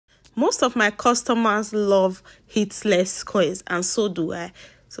Most of my customers love Heatless coils, and so do I.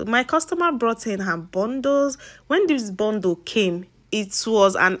 So my customer brought in her bundles. When this bundle came, it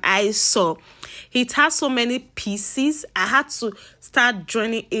was an eyesore. It has so many pieces. I had to start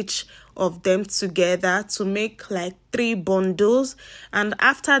joining each of them together to make like 3 bundles, and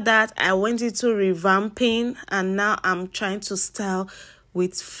after that I went into revamping, and now I'm trying to style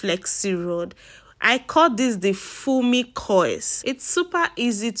with Flexi rod. I call this the Fumi coils. It's super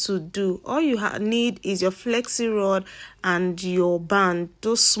easy to do. All you need is your Flexi rod and your band,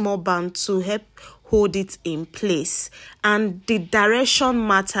 those small bands to help hold it in place. And the direction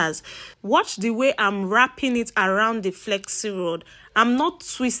matters. Watch the way I'm wrapping it around the Flexi rod. I'm not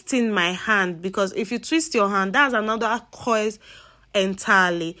twisting my hand, because if you twist your hand, that's another coil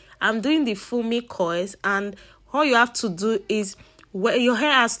entirely. I'm doing the Fumi coils, and all you have to do is, well, your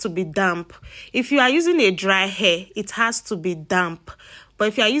hair has to be damp. If you are using a dry hair, it has to be damp. But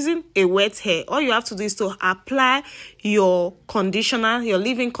if you are using a wet hair, all you have to do is to apply your conditioner, your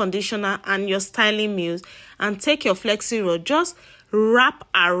leave-in conditioner, and your styling mousse, and take your Flexi rod, just wrap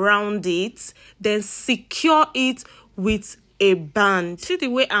around it, then secure it with a band. See the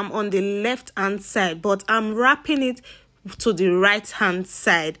way I'm on the left hand side, but I'm wrapping it to the right hand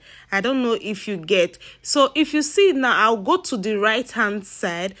side. I don't know if you get. So if you see now, I'll go to the right hand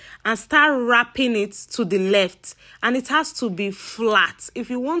side and start wrapping it to the left, and it has to be flat.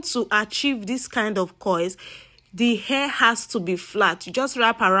 If you want to achieve this kind of coils, the hair has to be flat. You just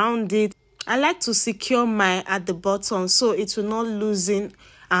wrap around it. I like to secure my at the bottom so it will not loosen,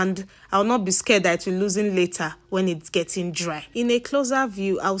 and I'll not be scared that it will loosen later when it's getting dry. In a closer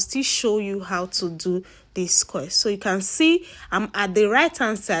view, I'll still show you how to do this coil. So you can see I'm at the right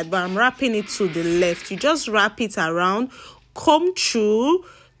hand side, but I'm wrapping it to the left. You just wrap it around, comb through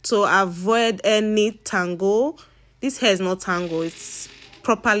to avoid any tangle. This hair is not tangled, it's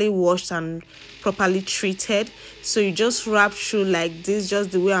properly washed and properly treated. So you just wrap through like this,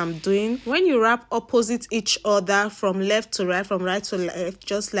 just the way I'm doing. When you wrap opposite each other, from left to right, from right to left,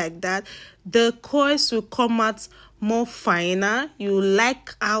 just like that, the coils will come out more finer. You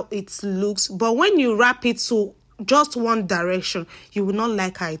like how it looks, but when you wrap it to just one direction, you will not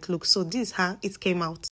like how it looks. So this is how it came out.